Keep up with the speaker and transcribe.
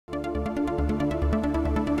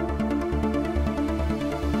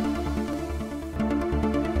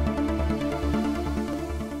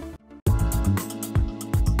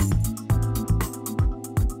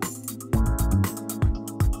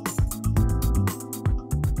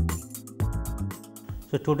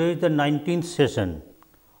So, today is the 19th session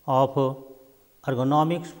of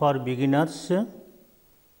ergonomics for beginners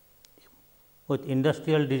with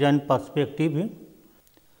industrial design perspective.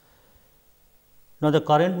 Now, the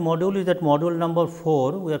current module is that module number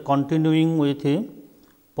 4. We are continuing with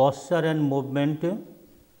posture and movement.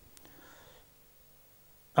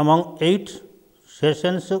 Among 8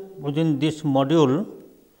 sessions within this module,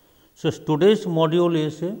 so today's module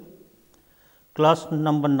is class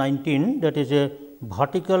number 19, that is a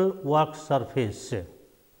vertical work surface.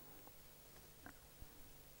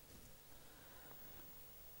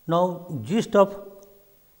 Now, gist of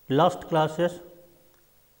last classes,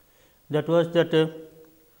 that was that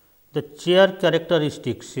the chair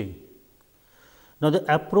characteristics. Now, the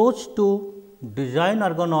approach to design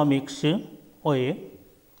ergonomics way,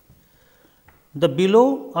 the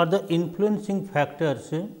below are the influencing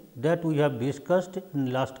factors that we have discussed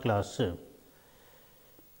in last class.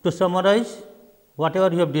 To summarize whatever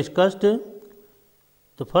we have discussed, the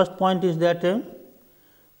first point is that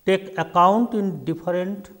take account in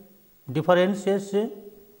differences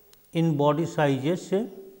in body sizes,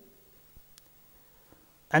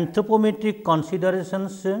 anthropometric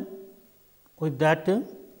considerations with that,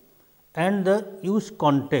 and the use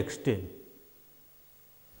context,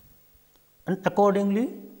 and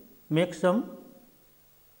accordingly make some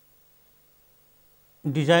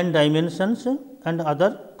design dimensions and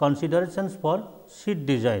other considerations for sheet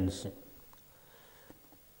designs.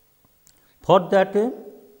 For that,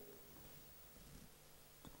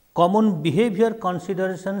 common behavior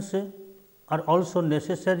considerations are also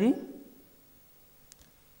necessary.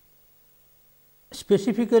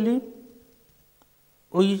 Specifically,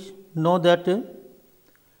 we know that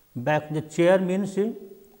the chair means a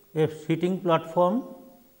sitting platform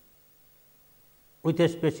with a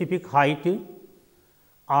specific height,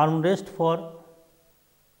 armrest for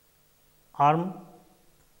arm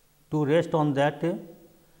to rest on that,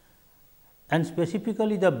 and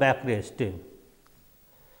specifically the backrest.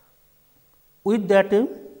 With that,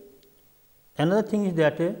 another thing is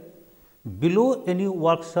that below any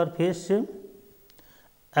work surface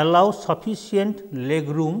allow sufficient leg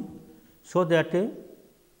room, so that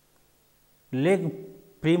leg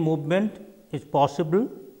free movement is possible.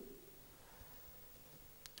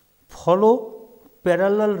 Follow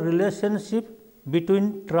parallel relationship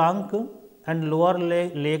between trunk and lower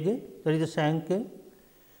leg, that is the shank.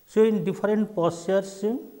 So, in different postures,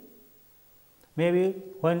 maybe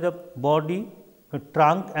when the body,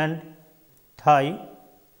 trunk and thigh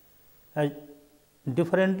has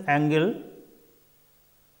different angle,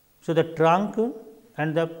 so the trunk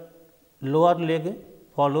and the lower leg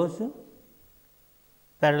follows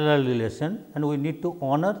parallel relation, and we need to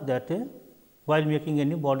honor that while making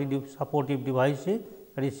any body supportive device,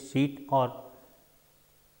 that is seat or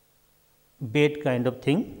bed kind of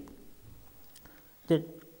thing. The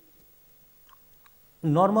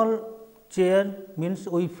normal chair means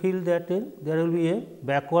we feel that there will be a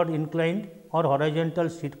backward inclined or horizontal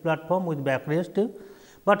seat platform with backrest,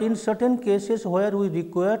 but in certain cases where we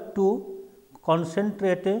require to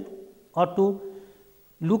concentrate or to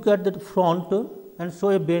look at the front, and so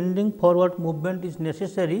a bending forward movement is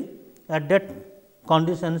necessary. At that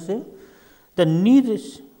conditions, the knee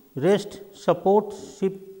rest support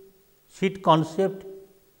seat concept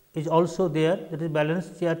is also there, that is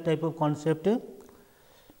balanced chair type of concept,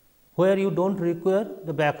 where you do not require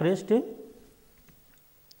the backrest.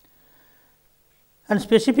 And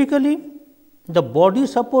specifically, the body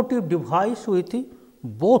supportive device with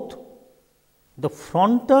both the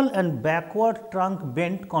frontal and backward trunk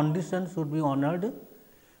bend conditions should be honored,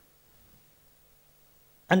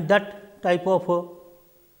 and that type of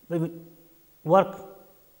work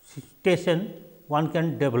station one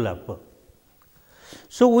can develop.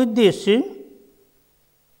 So, with this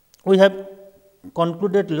we have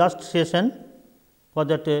concluded last session for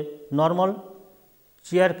that normal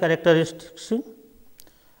chair characteristics,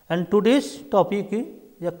 and today's topic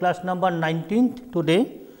is class number 19th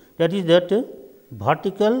today, that is that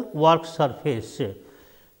vertical work surface.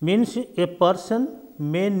 Means a person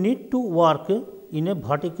may need to work in a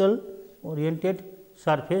vertical oriented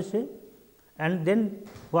surface, and then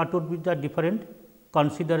what would be the different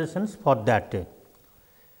considerations for that.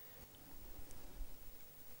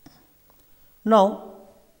 Now,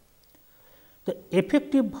 the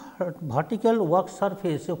effective vertical work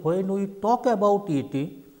surface, when we talk about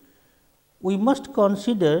it, we must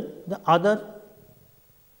consider the other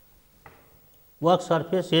work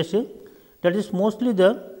surfaces, that is mostly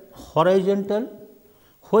the horizontal,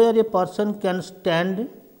 where a person can stand,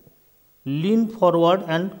 lean forward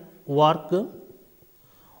and work,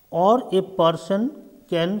 or a person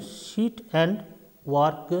can sit and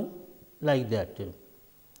work like that.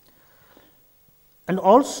 And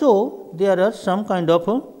also there are some kind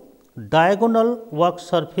of diagonal work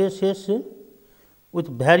surfaces with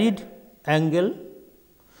varied angle,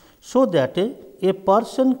 so that a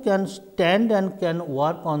person can stand and can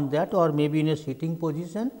work on that, or maybe in a sitting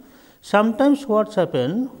position. Sometimes what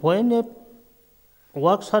happens, when a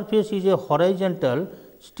work surface is a horizontal,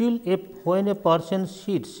 still when a person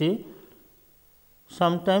sits,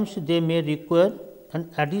 sometimes they may require an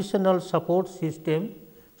additional support system,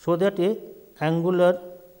 so that a angular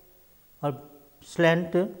or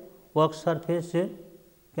slant work surface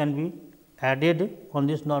can be added on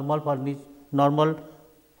this normal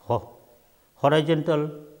horizontal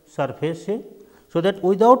surface, so that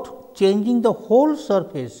without changing the whole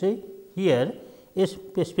surface, here a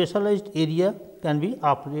specialized area can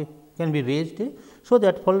be raised, so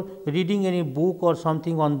that for reading any book or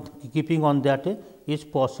something on keeping on that is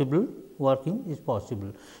possible, working is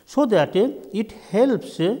possible. So that it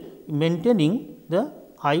helps maintaining the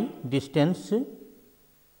eye distance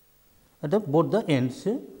at both the ends,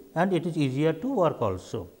 and it is easier to work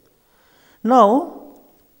also. Now,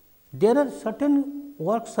 there are certain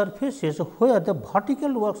work surfaces where the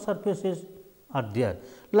vertical work surfaces are there,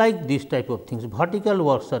 like this type of things, vertical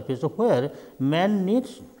work surface, where man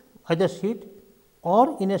needs either sit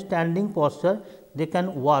or in a standing posture they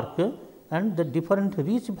can work, and the different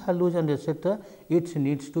reach values and etc., it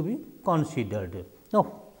needs to be considered.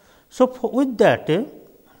 Now, so with that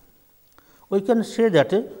we can say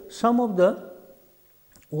that some of the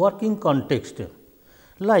working context,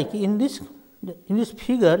 like in this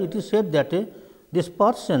figure it is said that this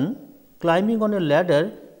person climbing on a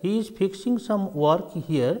ladder, he is fixing some work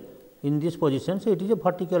here in this position. So, it is a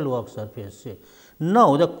vertical work surface.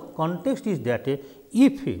 Now, the context is that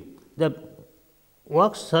if the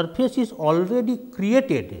work surface is already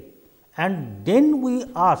created and then we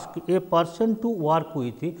ask a person to work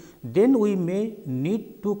with, then we may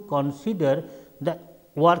need to consider the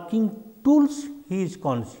working tools he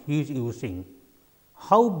is using.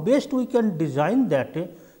 How best we can design that,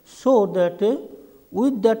 so that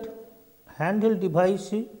with that handheld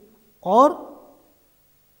device or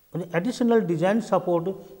additional design support,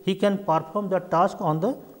 he can perform the task on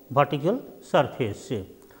the vertical surface.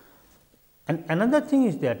 And another thing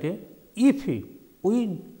is that if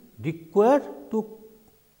we require to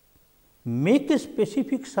make a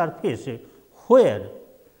specific surface where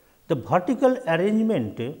the vertical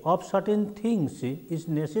arrangement of certain things is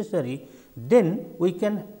necessary, then we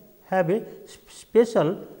can have a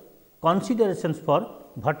special considerations for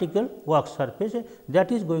vertical work surface.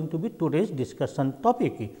 That is going to be today's discussion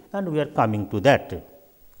topic, and we are coming to that.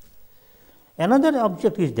 Another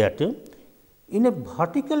object is that in a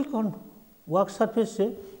vertical work surface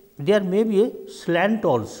there may be a slant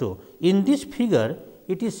also. In this figure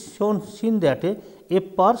it is seen that a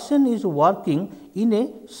person is working in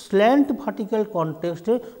a slant vertical context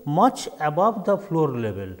much above the floor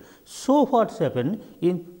level. So, what happens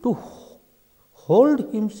to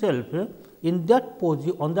hold himself in that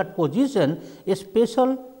on that position, a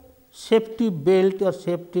special safety belt or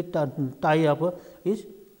safety tie up is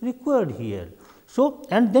required here. So,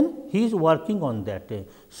 and then he is working on that.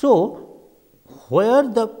 So, where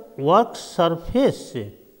the work surface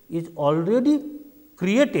is already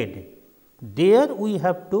created, there we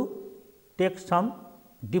have to take some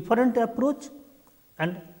different approach,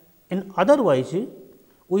 and in otherwise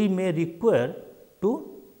we may require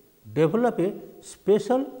to develop a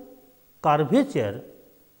special curvature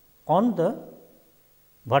on the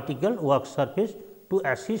vertical work surface to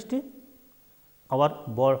assist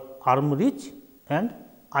our arm reach and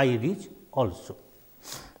eye reach also.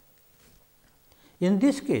 In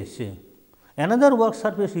this case, another work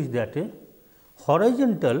surface is that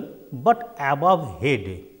horizontal, but above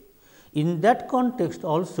head. In that context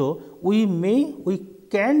also we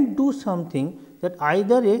can do something, that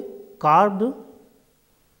either a curved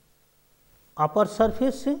upper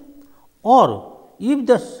surface, or if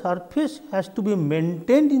the surface has to be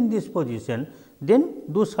maintained in this position, then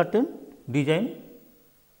do certain design,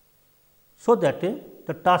 so that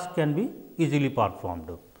the task can be easily performed,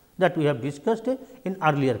 that we have discussed in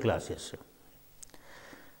earlier classes.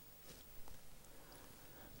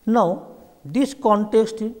 Now, this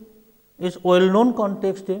context is well known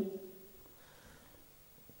context,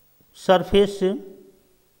 surface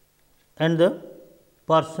and the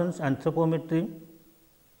person's anthropometry.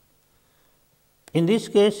 In this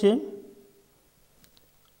case,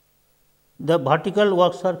 the vertical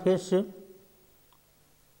work surface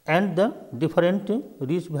and the different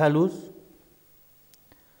reach values.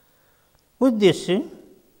 With this,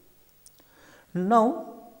 now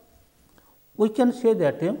we can say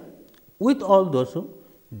that with all those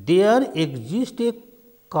there exists a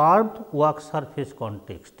curved work surface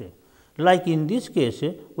context. Like in this case,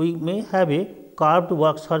 we may have a curved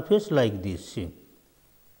work surface like this,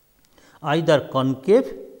 either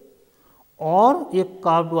concave or a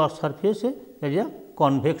curved work surface is a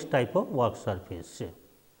convex type of work surface.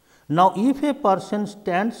 Now, if a person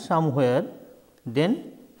stands somewhere,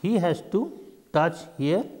 then he has to touch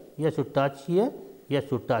here, he has to touch here, he has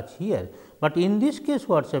to touch here. But in this case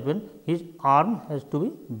what has happened, his arm has to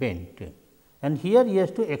be bent and here he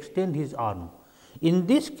has to extend his arm. In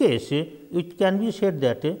this case, it can be said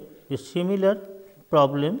that a similar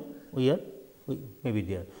problem here may be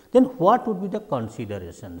there. Then what would be the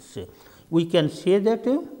considerations? We can say that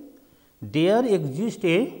there exists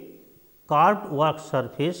a curved work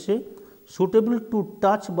surface suitable to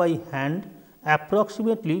touch by hand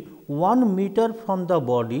approximately 1 meter from the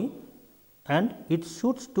body and it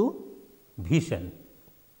suits to vision.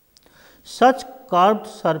 Such curved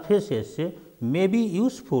surfaces may be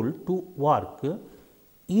useful to work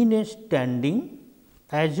in a standing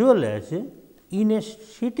as well as in a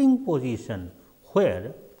sitting position,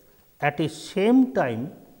 where at the same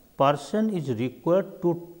time person is required to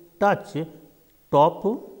touch top,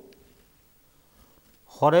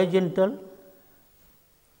 horizontal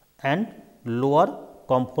and lower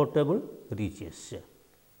comfortable reaches.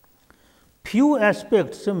 Few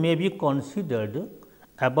aspects may be considered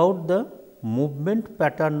about the movement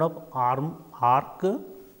pattern of arm arc,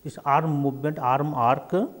 this arm movement, arm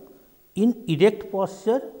arc in erect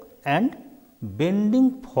posture and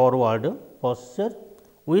bending forward posture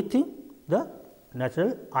with the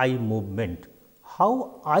natural eye movement,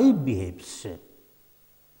 how eye behaves.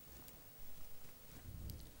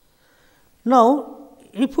 Now,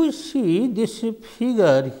 if we see this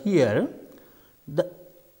figure here,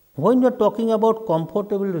 when you are talking about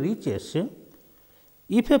comfortable reaches,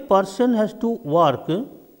 if a person has to work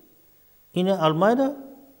in a almirah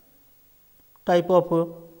type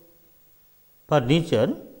of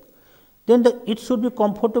furniture, then it should be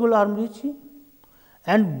comfortable arm reach,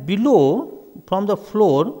 and below from the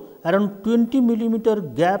floor around 20 millimeter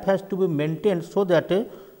gap has to be maintained, so that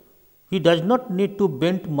he does not need to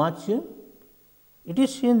bend much. It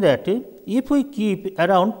is seen that if we keep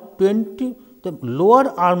around 20 the lower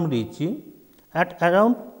arm reach at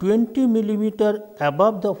around 20 millimeter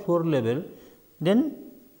above the floor level, then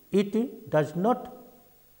it does not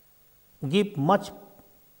give much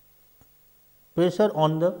pressure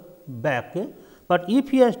on the back, but if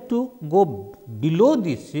he has to go below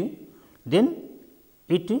this, then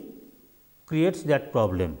it creates that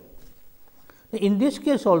problem. In this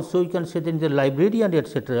case also you can say that in the library and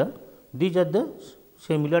etc., these are the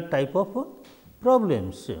similar type of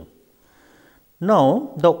problems.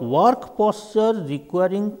 Now, the work posture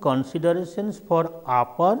requiring considerations for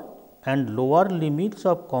upper and lower limits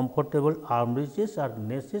of comfortable arm reaches are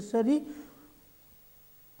necessary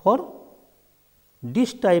for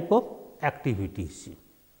this type of activities,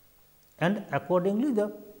 and accordingly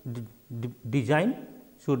the design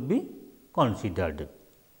should be considered.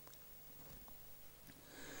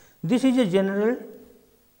 This is a general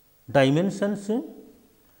dimensions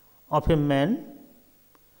of a man,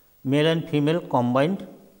 male and female combined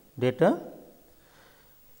data.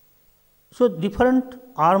 So, different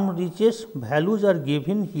arm reaches values are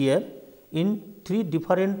given here in 3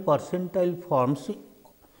 different percentile forms: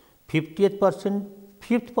 50th percentile,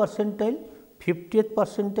 5th percentile, 50th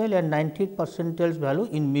percentile and 90th percentile value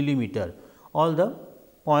in millimeter. All the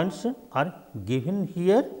points are given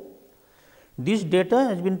here. This data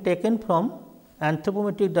has been taken from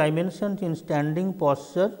anthropometric dimensions in standing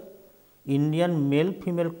posture, Indian male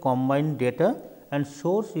female combined data, and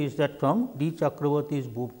source is that from D. Chakraborty's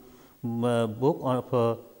book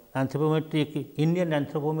of Indian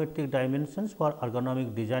anthropometric dimensions for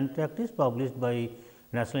ergonomic design practice, published by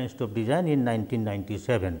National Institute of Design in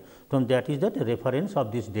 1997. From that is that reference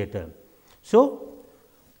of this data. So,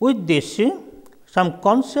 with this some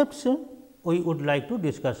concepts we would like to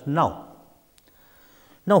discuss now.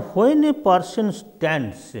 Now, when a person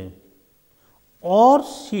stands or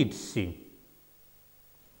sits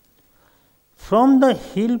from the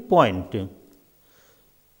heel point,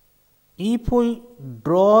 if we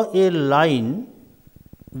draw a line,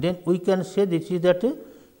 then we can say this is that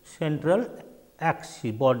central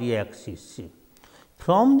axis, body axis.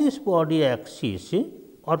 From this body axis,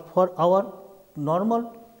 or for our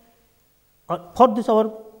normal, for this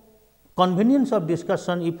our convenience of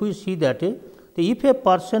discussion, if we see that if a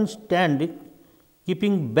person stand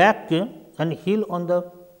keeping back and heel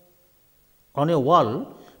on a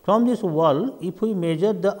wall, from this wall if we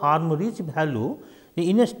measure the arm reach value,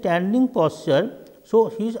 In a standing posture, so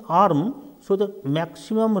his arm, so the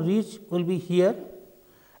maximum reach will be here,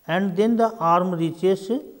 and then the arm reaches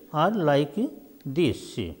are like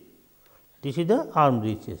this. This is the arm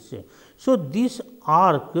reaches. So, this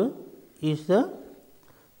arc is the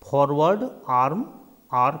forward arm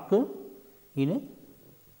arc in a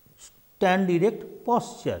stand erect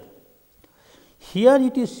posture. Here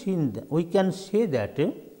it is seen that we can say that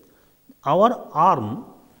our arm,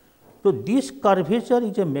 so this curvature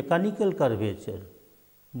is a mechanical curvature,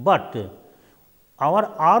 but our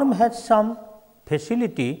arm has some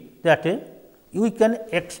facility that we can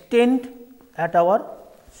extend at our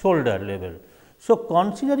shoulder level. So,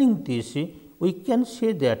 considering this, we can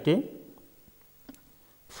say that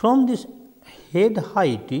from this head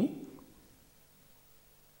height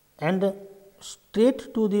and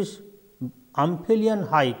straight to this amphibian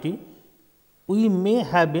height, we may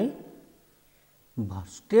have a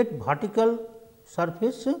straight vertical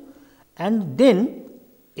surface, and then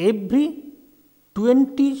every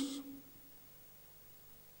 20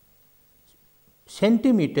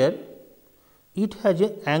 centimeter it has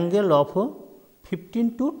an angle of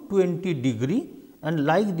 15 to 20 degree, and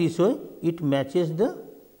like this way it matches the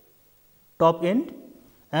top end,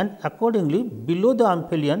 and accordingly below the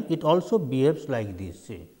amphibian it also behaves like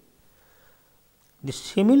this. The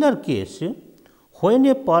similar case, when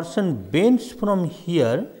a person bends from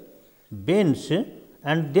here, bends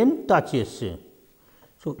and then touches.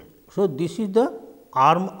 So, this is the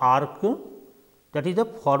arm arc, that is the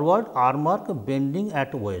forward arm arc bending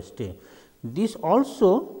at waist. This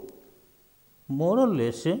also more or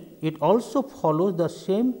less it also follows the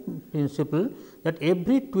same principle, that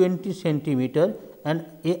every 20 centimeter and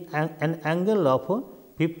an angle of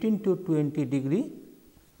 15 to 20 degree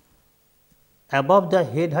above the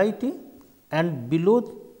head height and below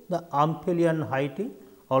the amphibian height,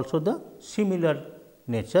 also the similar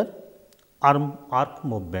nature arm arc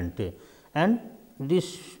movement, and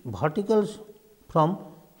this verticals from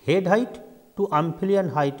head height to amphibian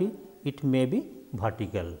height, it may be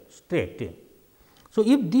vertical straight. So,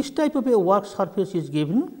 if this type of a work surface is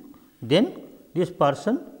given, then this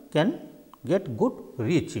person can get good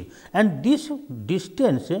reach, and this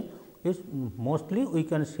distance is mostly we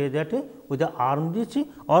can say that with the arm reach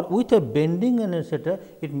or with a bending and etc.,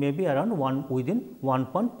 it may be around within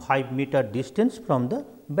 1.5 meter distance from the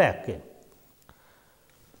back.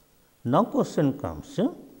 Now, question comes,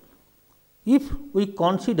 if we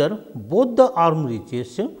consider both the arm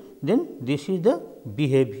reaches, then this is the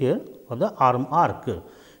behavior of the arm arc.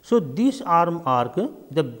 So, this arm arc,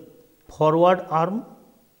 the forward arm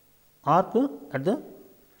arc at the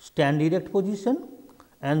stand erect position,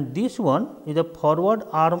 and this one is the forward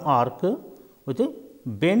arm arc with a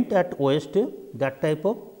bent at waist, that type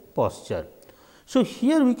of posture. So,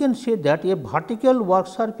 here we can say that a vertical work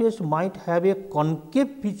surface might have a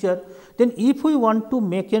concave feature. Then, if we want to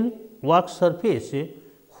make a work surface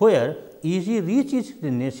where easy reach is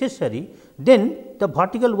necessary, then the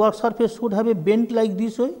vertical work surface should have a bend like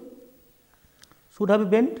this way, should have a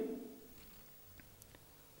bend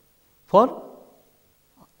for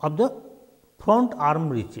of the front arm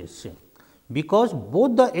reaches, because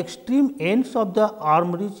both the extreme ends of the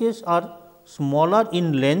arm reaches are smaller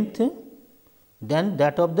in length than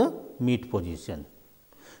that of the mid position.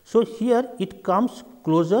 So, here it comes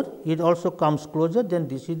closer, it also comes closer, then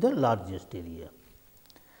this is the largest area.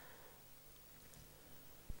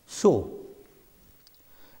 So,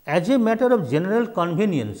 as a matter of general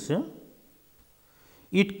convenience,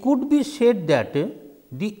 it could be said that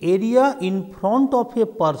the area in front of a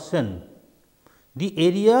person,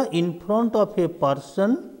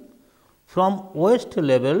 from waist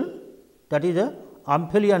level, that is the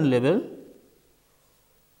amphibian level,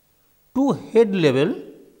 to head level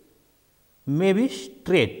may be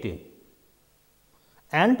straight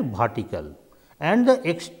and vertical, and the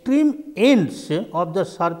extreme ends of the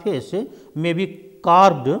surface may be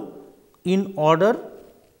carved in order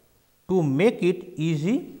to make it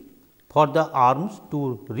easy for the arms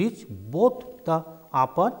to reach both the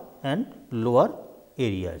upper and lower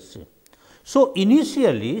areas. So,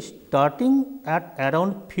 initially starting at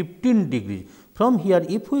around 15 degrees, from here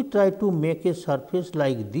if we try to make a surface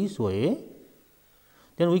like this way,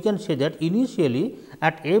 then we can say that initially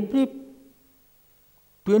at every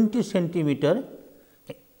 20 centimeter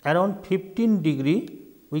around 15 degree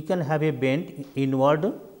we can have a bend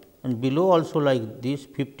inward, and below also like this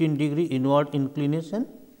 15 degree inward inclination.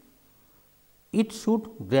 It should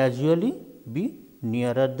gradually be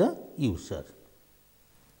nearer the user.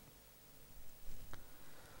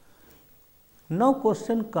 Now,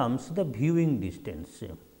 question comes the viewing distance.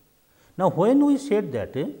 Now, when we said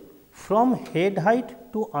that from head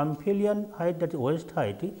height to amphibian height, that is waist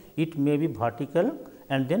height, it may be vertical,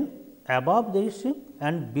 and then above this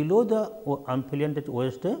and below the amphibian, that is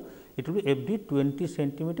waist, it will be every 20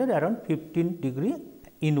 centimeter around 15°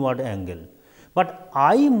 inward angle. But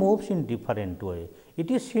eye moves in different way. It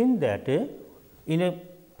is seen that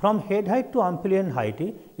from head height to amphibian height,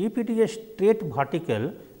 if it is a straight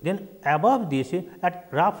vertical, then above this at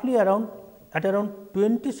roughly around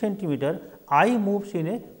 20 centimeter, eye moves in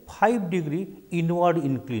a 5° inward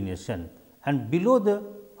inclination, and below the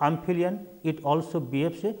amphibian it also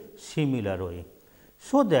behaves a similar way.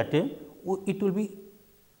 So that it will be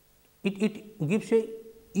it gives a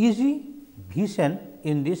easy vision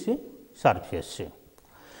in this surface.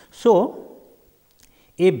 So,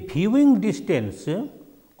 a viewing distance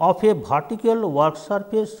of a vertical work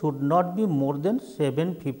surface should not be more than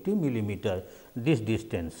 750 millimeter, this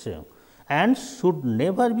distance, and should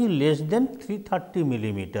never be less than 330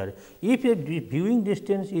 millimeter. If a viewing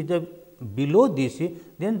distance is below this,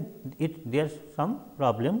 then there some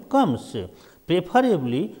problem comes.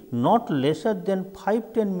 Preferably not lesser than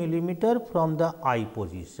 5-10 millimeter from the eye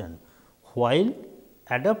position, while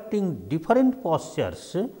adopting different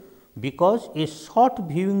postures, because a short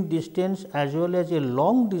viewing distance as well as a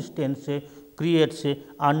long distance creates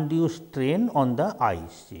undue strain on the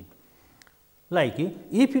eyes. Like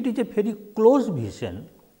if it is a very close vision,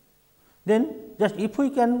 then just if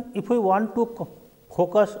we want to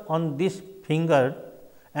focus on this finger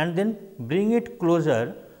and then bring it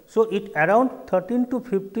closer, so it around 13 to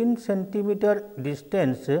 15 centimeter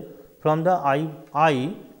distance from the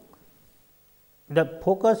eye, the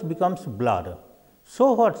focus becomes blurred.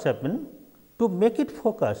 So, what has happened? To make it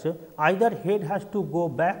focus, either head has to go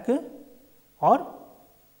back or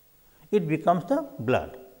it becomes the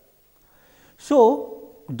blurred.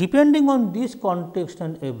 So, depending on this context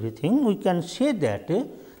and everything, we can say that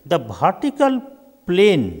the vertical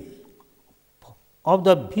plane of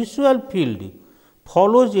the visual field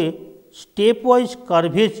follows a stepwise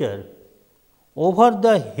curvature over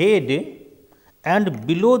the head and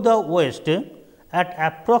below the waist at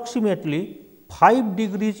approximately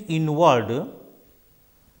 5° inward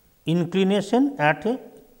inclination at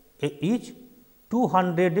each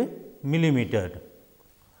 200 millimeter.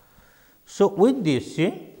 So, with this,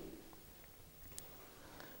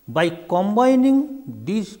 by combining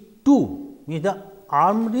these two, means the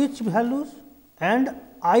arm reach values and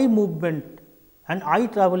eye movement and eye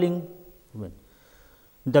travelling,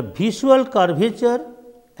 the visual curvature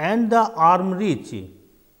and the arm reach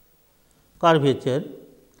curvature,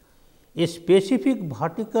 a specific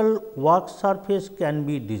vertical work surface can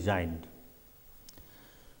be designed.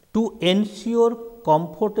 To ensure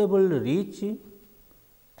comfortable reach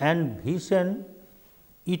and vision,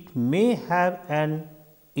 it may have an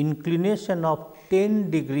inclination of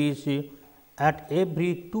 10° at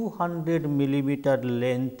every 200 millimeter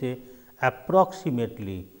length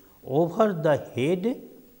approximately over the head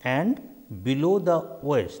and below the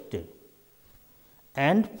waist,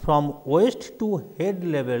 and from waist to head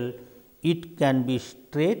level it can be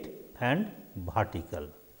straight and vertical.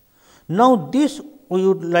 Now, this we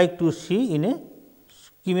would like to see in a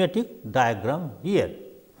schematic diagram here.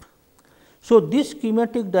 So, this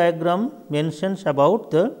schematic diagram mentions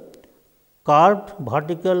about the curved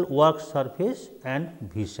vertical work surface and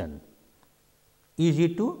vision,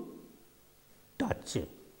 easy to touch.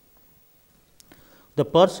 The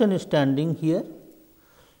person is standing here,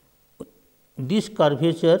 this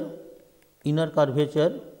curvature, inner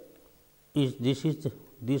curvature is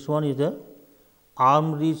this one is the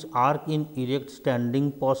arm reach arc in erect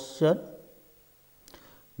standing posture.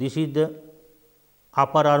 This is the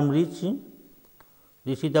upper arm reach,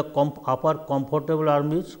 this is the upper comfortable arm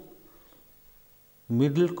reach,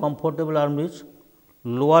 middle comfortable arm reach,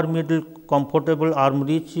 lower middle comfortable arm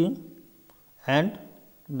reach, and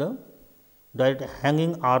the direct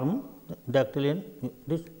hanging arm dactylian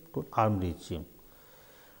this arm reach.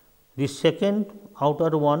 The second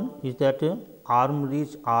outer one is that arm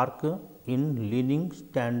reach arc in leaning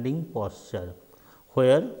standing posture,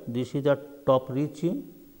 where this is the top reach,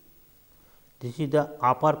 this is the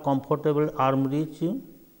upper comfortable arm reach,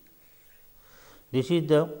 this is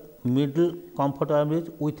the middle comfortable arm reach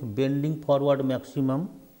with bending forward maximum,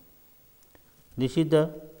 this is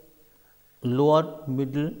the lower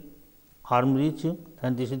middle arm reach,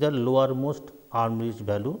 and this is the lowermost arm reach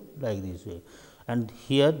value like this way. And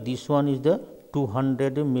here this one is the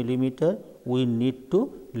 200 millimeter, we need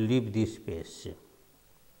to leave this space.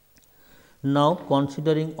 Now,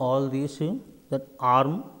 considering all this, that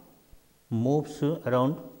arm moves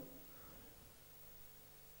around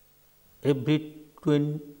every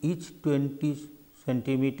each 20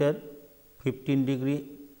 centimeter 15 degree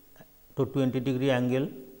to 20 degree angle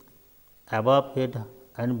above head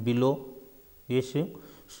and below this,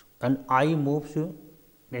 and eye moves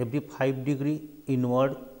every 5 degree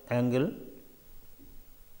inward angle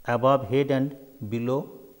above head and below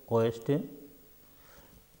waist,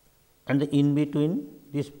 and the in between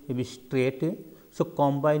this may be straight. So,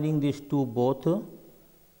 combining these two both,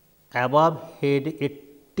 above head a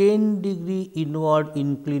 10 degree inward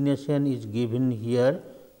inclination is given here,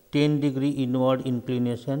 10 degree inward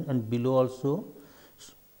inclination, and below also.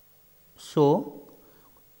 So,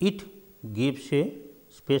 it gives a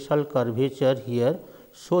special curvature here,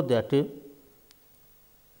 so that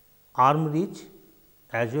arm reach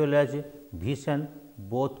as well as vision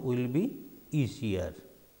both will be easier.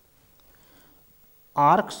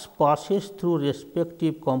 Arcs passes through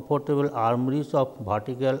respective comfortable arm reach of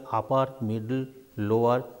vertical upper, middle,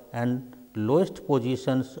 lower and lowest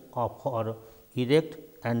positions of our erect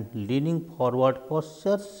and leaning forward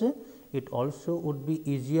postures. It also would be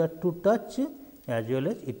easier to touch, as well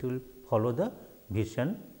as it will follow the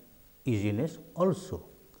vision easiness also.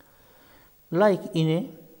 Like in a,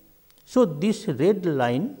 so this red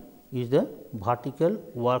line is the vertical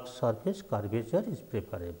work surface curvature is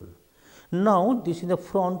preferable. Now, this is the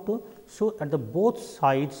front. So, at the both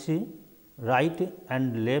sides, right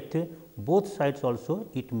and left, both sides also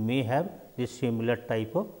it may have a similar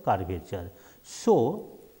type of curvature.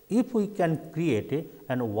 So, if we can create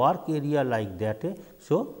an work area like that,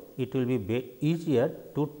 so it will be easier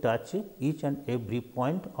to touch each and every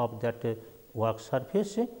point of that work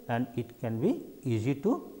surface, and it can be easy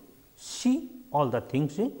to see all the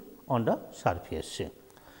things on the surface.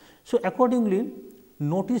 So, accordingly,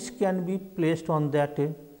 notice can be placed on that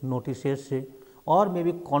notices, or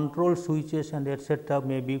maybe control switches and etcetera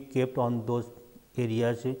may be kept on those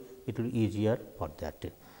areas, it will be easier for that.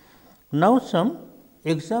 Now, some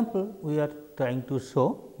example we are trying to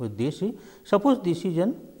show with this. Suppose this is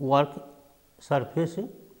an work surface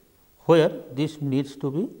where this needs to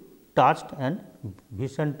be touched and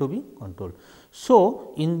vision to be controlled.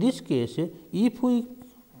 So, in this case, if we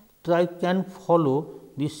can follow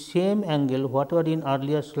the same angle whatever in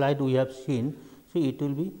earlier slide we have seen, so it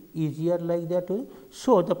will be easier like that way.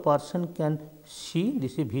 So, the person can see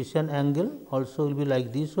this is vision angle also will be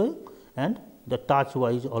like this way, and the touch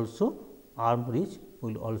wise also arm reach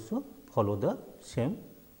will also follow the same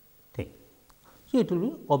thing. So, it will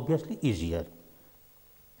be obviously easier.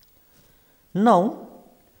 Now,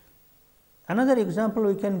 another example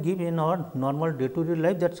we can give in our normal day to day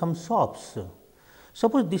life, that some shops.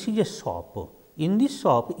 Suppose this is a shop. In this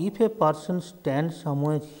shop, if a person stands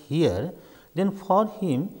somewhere here, then for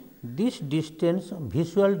him this distance,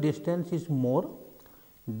 visual distance is more,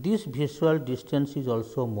 this visual distance is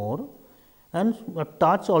also more, and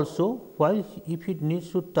touch also, while if it needs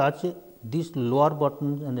to touch this lower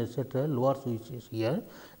button and etcetera, lower switches here,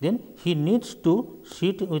 then he needs to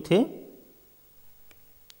sit with a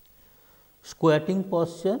squatting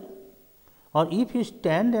posture, or if he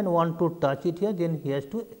stand and want to touch it here, then he has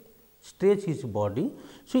to stretch his body.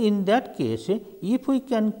 So, in that case, if we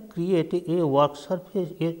can create a work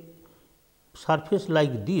surface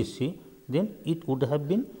like this, then it would have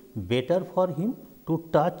been better for him to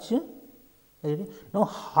touch. Now,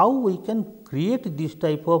 how we can create this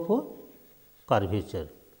type of curvature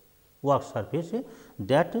work surface,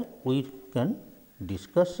 that we can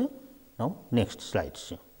discuss now next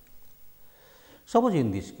slides. Suppose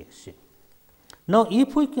in this case, now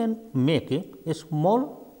if we can make a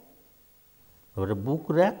small book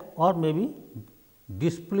rack or maybe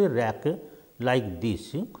display rack like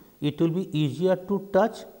this, it will be easier to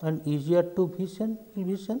touch and easier to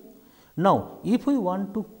vision. Now, if we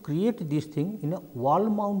want to create this thing in a wall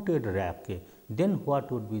mounted rack, then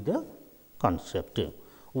what would be the concept?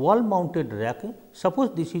 Wall mounted rack,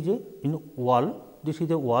 suppose this is a wall, this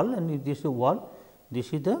is a wall and this is a wall,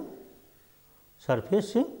 this is the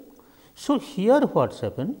surface. So, here what has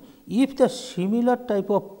happened, if the similar type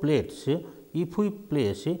of plates, if we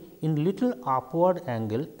place in little upward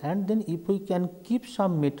angle, and then if we can keep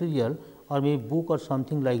some material or maybe book or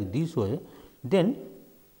something like this way, then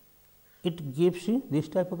it gives this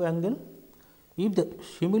type of angle. If the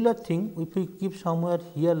similar thing, if we keep somewhere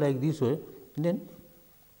here like this way, then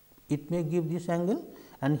it may give this angle,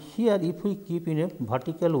 and here if we keep in a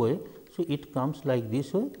vertical way, so it comes like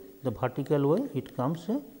this way, the vertical way it comes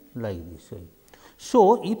like this way.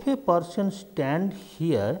 So, if a person stand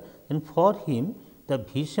here, then for him the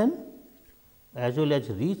vision as well as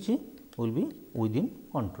reach will be within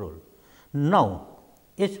control. Now,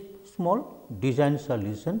 a small design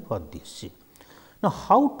solution for this. Now,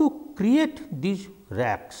 how to create these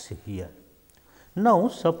racks here? Now,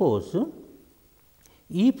 suppose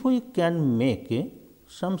if we can make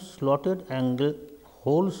some slotted angle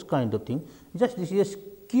holes kind of thing, just this is a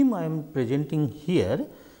scheme I am presenting here.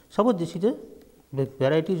 Suppose this is a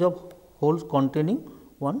varieties of holes containing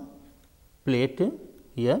one plate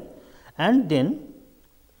here, and then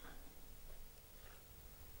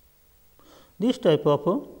this type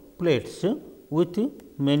of plates with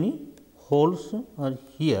many holes are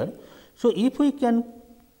here. So, if we can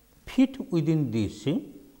fit within this,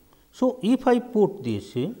 so if I put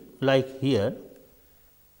this like here,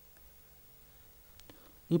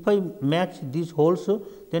 if I match these holes,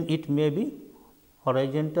 then it may be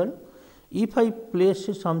horizontal. If I place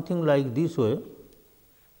something like this way,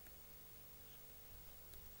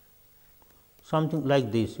 something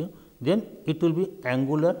like this, then it will be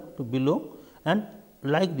angular to below, and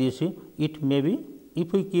like this it may be,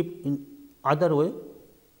 if we keep in other way,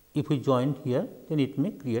 if we join here, then it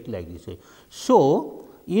may create like this way. So,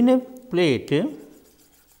 in a plate,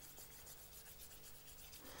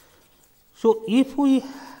 so if we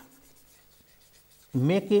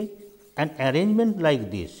make an arrangement like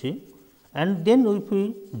this, and then if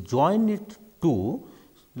we join it to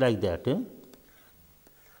like that,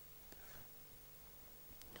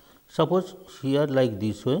 suppose here like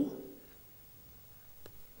this way,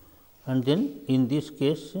 and then in this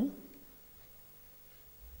case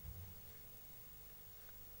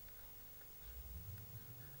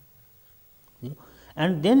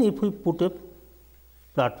and then if we put a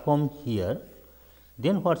platform here,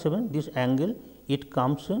 then what happens, this angle it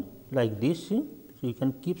comes like this. So, you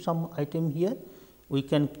can keep some item here, we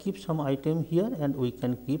can keep some item here, and we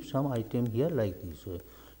can keep some item here like this way.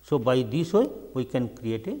 So, by this way we can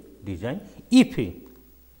create a design. If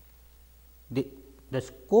the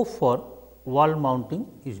scope for wall mounting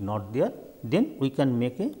is not there, then we can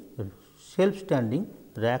make a self standing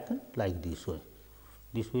rack like this way.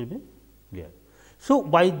 This will be there. So,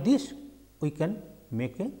 by this we can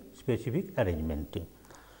make a specific arrangement.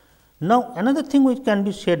 Now, another thing which can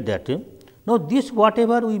be said that now this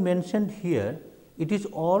whatever we mentioned here, it is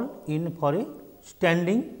all in for a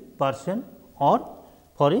standing person or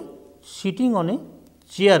for a sitting on a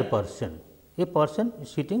chair person, a person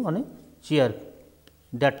sitting on a chair,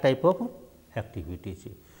 that type of activities.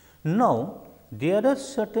 Now, there are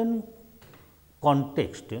certain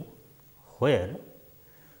context where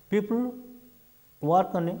people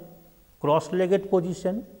work on a cross-legged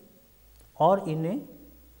position or in a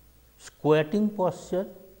squatting posture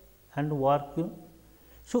and work.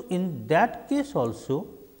 So, in that case also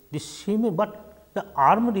the same, but the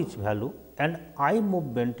arm reach value and eye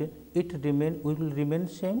movement it will remain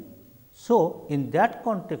same. So, in that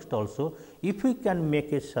context also, if we can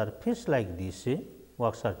make a surface like this,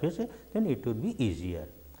 work surface, then it would be easier.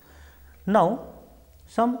 Now,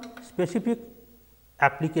 some specific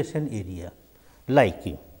application area, like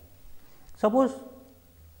suppose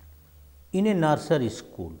in a nursery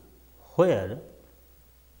school where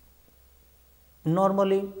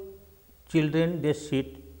normally children they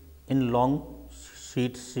sit in long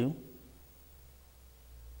seats.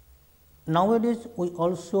 Nowadays, we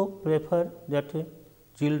also prefer that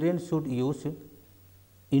children should use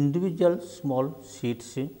individual small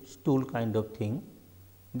seats, stool kind of thing.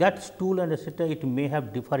 That stool and etc., it may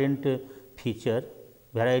have different feature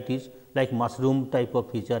varieties like mushroom type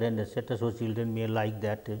of feature and etc. So, children may like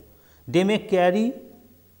that. They may carry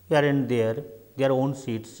here and there their own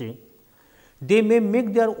seats. They may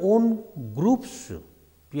make their own groups,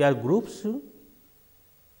 peer groups,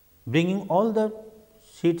 bringing all the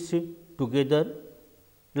seats together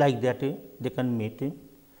like that they can meet.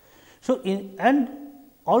 So, and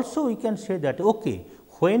also we can say that okay,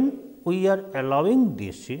 when we are allowing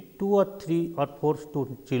this 2 or 3 or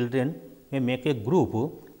 4 children may make a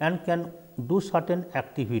group and can do certain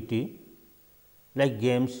activity like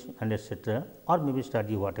games and etc., or maybe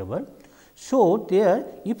study whatever. So, there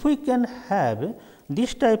if we can have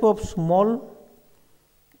this type of small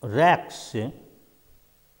racks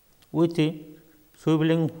with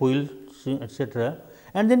swiveling wheels etc.,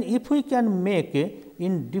 and then if we can make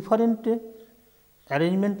in different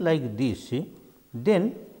arrangement like this,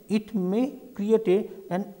 then it may create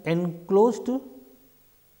an enclosed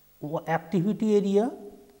activity area.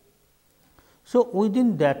 So,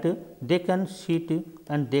 within that they can sit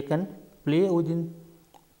and they can play within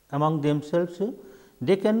among themselves,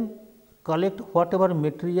 they can collect whatever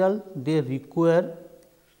material they require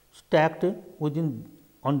stacked within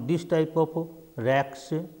on this type of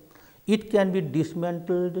racks. It can be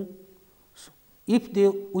dismantled. If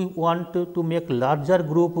we want to make larger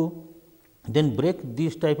group, then break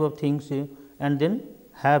these type of things and then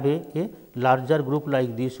have a larger group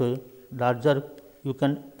like this way, larger you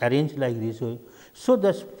can arrange like this way. So,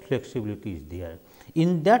 the flexibility is there.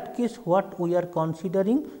 In that case, what we are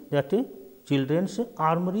considering that children's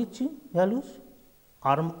arm reach values,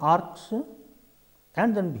 arm arcs,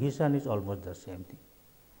 and then vision is almost the same thing.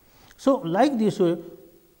 So, like this way,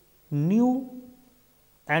 new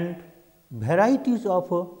and varieties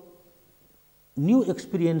of new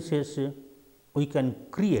experiences we can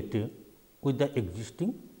create with the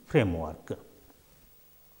existing framework.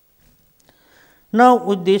 Now,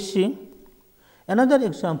 with this another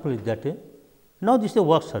example is that now this is a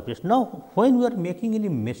work surface. Now, when we are making any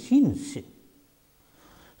machines,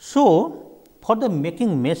 so for the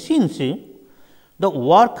making machines, the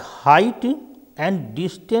work height and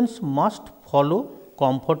distance must follow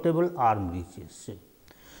comfortable arm reaches.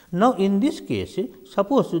 Now, in this case,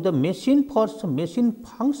 suppose the machine for some machine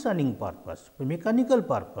functioning purpose, mechanical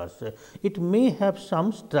purpose, it may have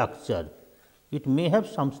some structure,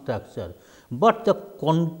 but the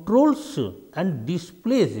controls and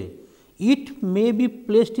displays, it may be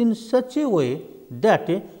placed in such a way that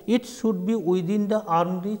it should be within the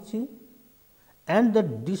arm reach, and the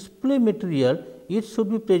display material, it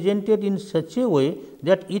should be presented in such a way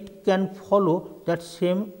that it can follow that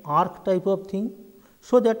same arc type of thing,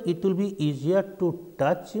 so that it will be easier to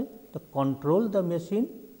touch, to control the machine,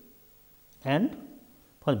 and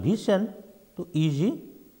for vision to easy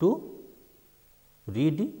to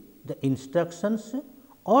read the instructions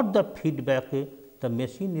or the feedback the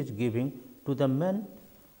machine is giving to the man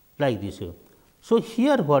like this. So,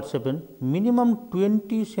 here what is happened, minimum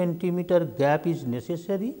 20 centimeter gap is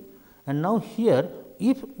necessary, and now here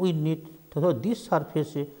if we need, so this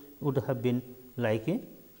surface would have been like a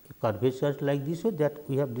curvature like this way that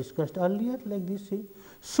we have discussed earlier like this.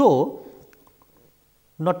 So,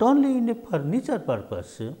 not only in a furniture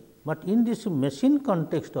purpose, but in this machine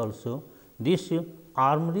context also, this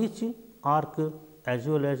arm reach arc as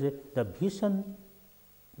well as the vision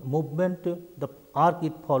movement, the arc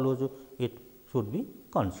it follows, it should be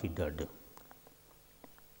considered.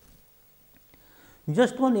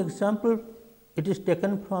 Just one example, it is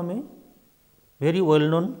taken from a very well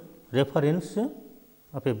known reference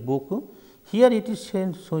of a book. Here it is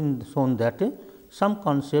shown that some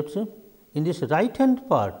concepts in this right hand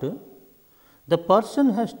part, the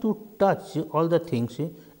person has to touch all the things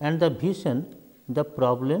and the vision, the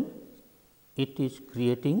problem it is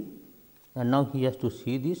creating, and now he has to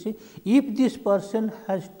see this. If this person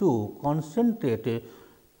has to concentrate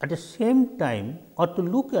at the same time or to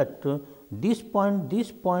look at this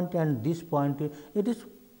point and this point, it is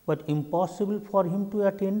quite impossible for him to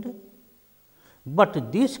attend.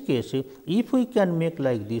 But this case, if we can make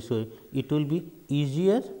like this way, it will be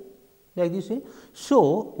easier like this way.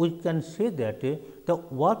 So, we can say that the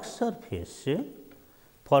work surface,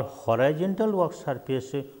 for horizontal work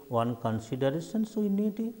surface, one consideration we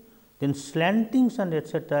need, then slantings and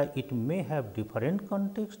etc., it may have different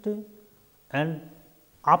context, and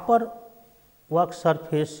upper work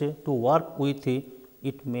surface to work with,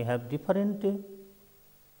 it may have different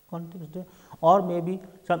context, or maybe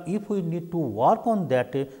some, if we need to work on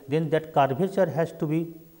that, then that curvature has to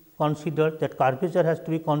be considered,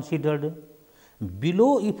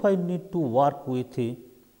 Below, if I need to work with,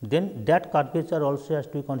 then that curvature also has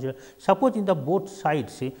to be considered. Suppose in the both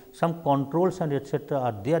sides, some controls and etc.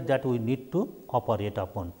 are there that we need to operate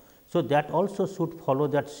upon. So, that also should follow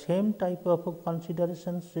that same type of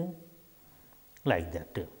considerations like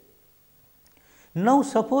that. Now,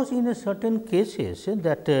 suppose in a certain cases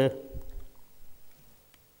that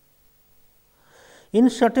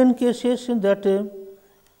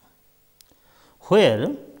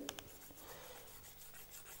where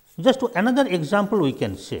just another example we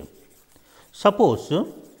can say, suppose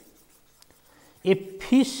a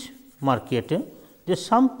fish market,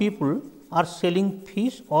 some people are selling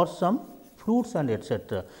fish or some fruits and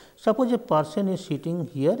etc. Suppose a person is sitting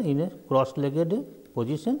here in a cross-legged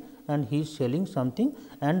position and he is selling something,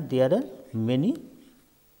 and there are many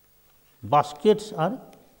baskets are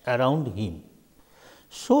around him.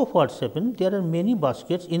 So, what happens? There are many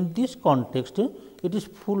baskets. In this context, it is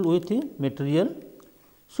full with material.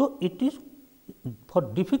 So, it is for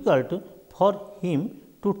difficult for him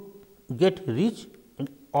to get reach in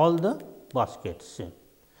all the baskets.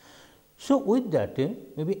 So, with that,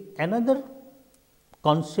 maybe another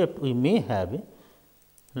concept we may have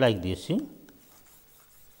like this,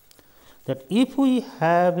 that if we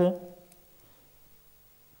have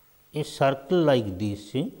a circle like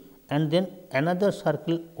this, and then another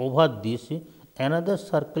circle over this, another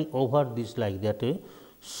circle over this like that.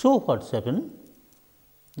 So, what happen?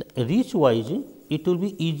 Reach wise, it will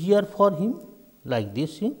be easier for him like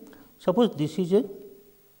this. Suppose this is a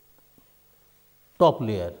top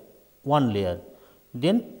layer, one layer,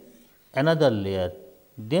 then another layer,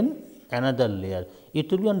 then another layer.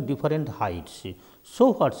 It will be on different heights.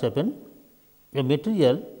 So, what happen? A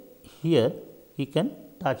material here he can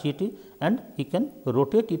touch it and he can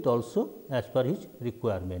rotate it also as per his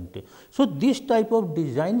requirement. So, this type of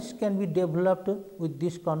designs can be developed with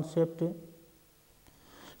this concept.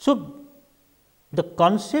 So, the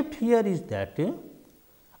concept here is that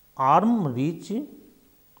arm reach,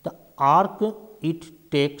 the arc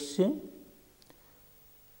it takes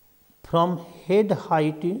from head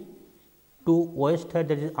height to waist height,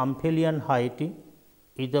 that is amphibian height,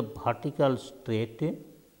 is a vertical straight,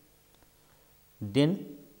 then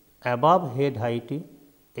above head height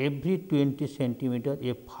every 20 centimeter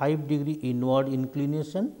a 5° inward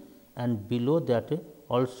inclination, and below that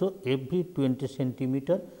also every 20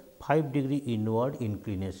 centimeter 5° inward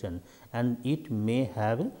inclination, and it may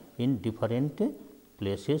have in different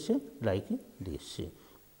places like this.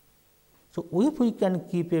 So, if we can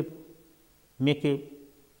keep a make a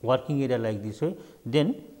working area like this way, then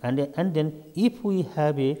and then if we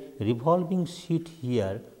have a revolving seat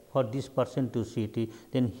here for this person to sit,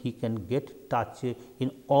 then he can get touch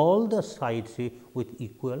in all the sides with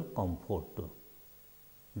equal comfort.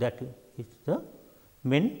 That is the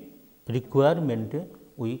main requirement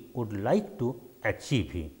we would like to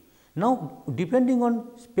achieve. Now, depending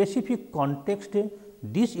on specific context,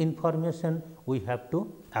 this information we have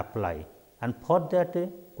to apply, and for that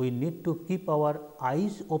we need to keep our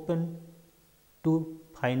eyes open to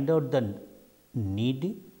find out the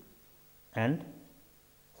need and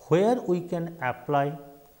where we can apply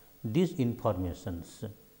these informations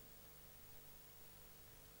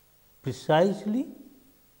precisely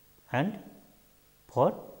and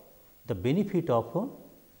for the benefit of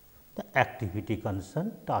the activity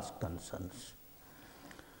concern, task concerns.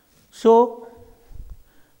 So,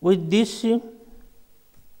 with this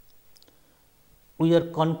we are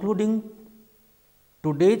concluding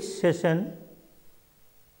today's session,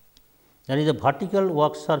 that is a vertical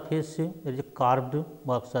work surface, there is a curved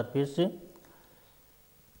work surface.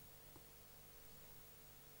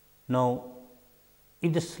 Now,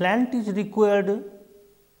 if the slant is required,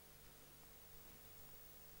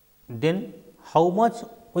 then how much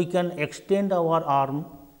we can extend our arm,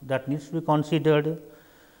 that needs to be considered.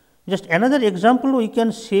 Just another example we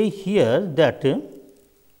can say here that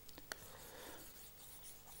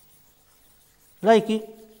like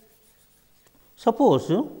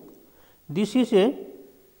suppose this is a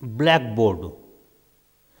blackboard.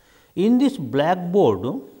 In this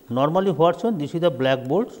blackboard, normally what's on this is the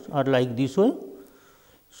blackboards are like this way.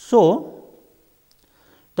 So,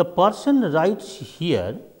 the person writes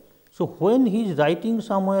here. So, when he is writing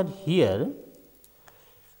somewhere here,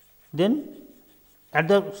 then at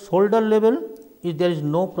the shoulder level there is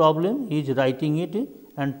no problem, he is writing it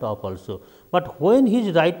and top also. But when he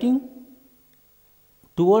is writing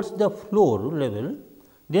towards the floor level,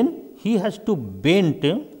 then he has to bend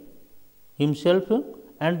himself,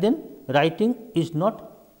 and then writing is not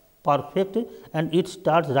perfect and it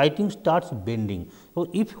starts writing starts bending. So,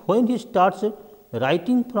 if when he starts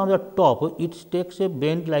writing from the top, it takes a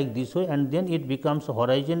bend like this way and then it becomes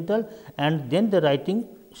horizontal, and then the writing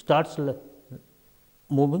starts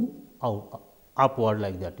moving out upward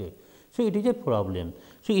like that way. So, it is a problem.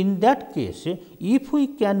 So, in that case, if we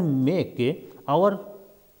can make our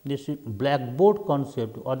this blackboard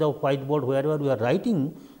concept or the whiteboard wherever we are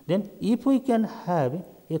writing, then if we can have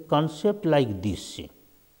a concept like this,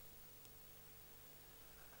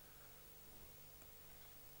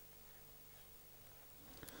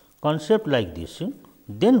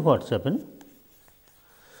 then what happen?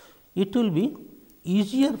 It will be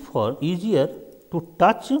easier to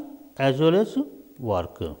touch as well as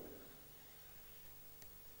work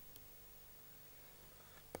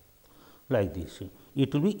like this.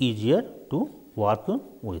 It will be easier to work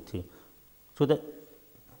with. So, the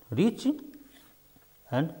reach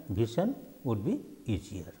and vision would be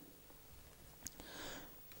easier.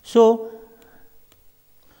 So,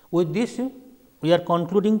 with this we are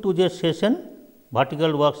concluding today's session,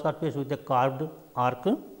 vertical work surface with a curved arc,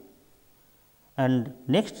 and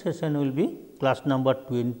next session will be class number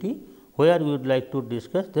 20, where we would like to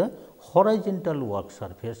discuss the horizontal work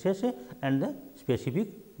surfaces and the specific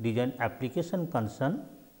design application concern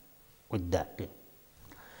with that.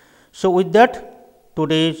 So, with that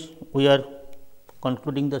today's we are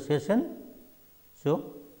concluding the session.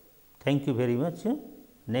 So, thank you very much.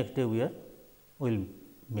 Next day we will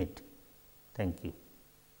meet. Thank you.